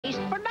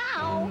For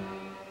now.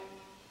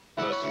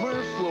 The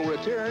Smurfs will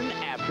return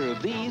after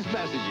these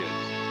messages.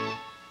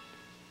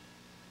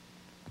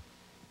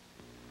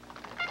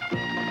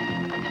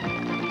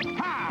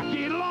 Hi,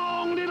 get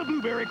along, little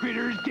blueberry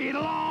critters, get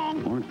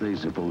along. Aren't they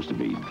supposed to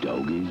be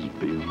doggies,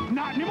 Bill?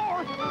 Not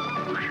anymore.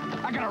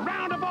 I gotta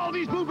round up all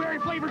these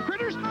blueberry-flavored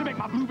critters to make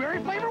my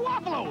blueberry-flavored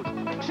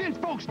Waffleos. Since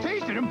folks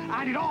tasted them,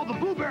 I did all the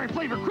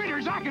blueberry-flavored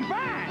critters I can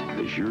find.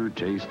 They sure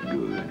taste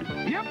good.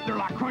 Yep, they're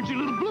like crunchy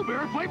little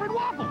blueberry-flavored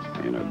waffles.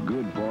 And a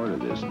good part of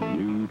this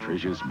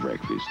nutritious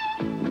breakfast.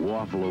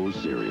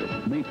 Waffleos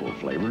Cereal. Maple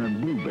flavor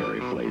and blueberry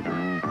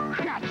flavor.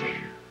 Gotcha.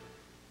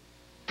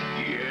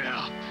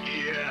 Yeah.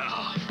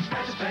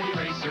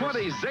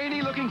 20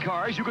 zany-looking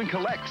cars you can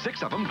collect.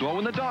 6 of them glow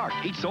in the dark,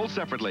 each sold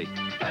separately.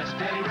 That's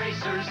Penny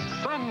Racers.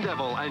 Sun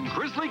Devil and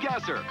Grizzly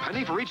Gasser.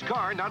 Penny for each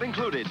car, not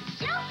included.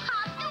 Don't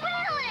hop the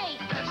railing!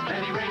 That's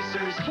Penny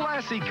Racers.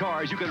 Classy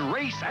cars you can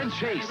race and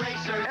chase. Penny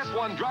Racers.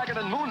 F1 Dragon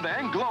and Moon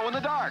Van glow in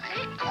the dark.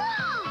 It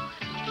glows!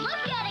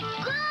 Look at it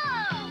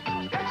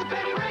glow! That's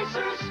Penny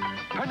Racers.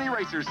 Penny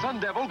Racers, Sun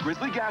Devil,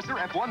 Grizzly Gasser,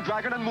 F1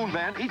 Dragon and Moon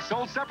Van, each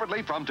sold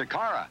separately from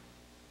Takara.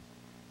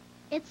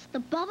 It's the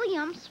Bubble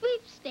Yum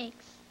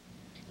Sweepstakes.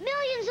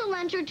 Millions will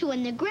enter to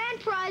win the grand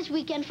prize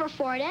weekend for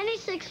 4 at any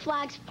Six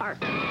Flags park.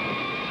 The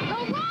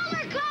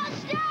roller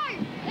coaster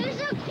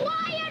is a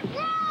quiet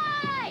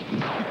ride!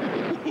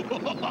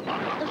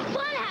 The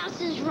funhouse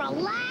is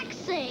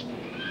relaxing.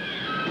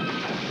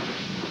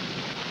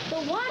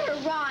 The water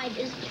ride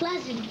is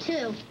pleasant,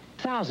 too.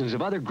 Thousands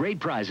of other great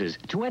prizes.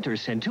 To enter,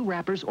 send 2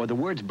 wrappers or the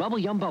words Bubble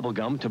Yum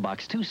Bubblegum to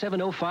Box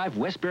 2705,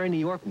 Westbury, New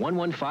York,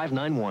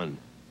 11591.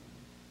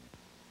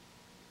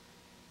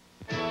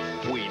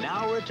 We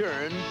now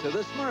return to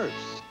the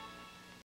Smurfs.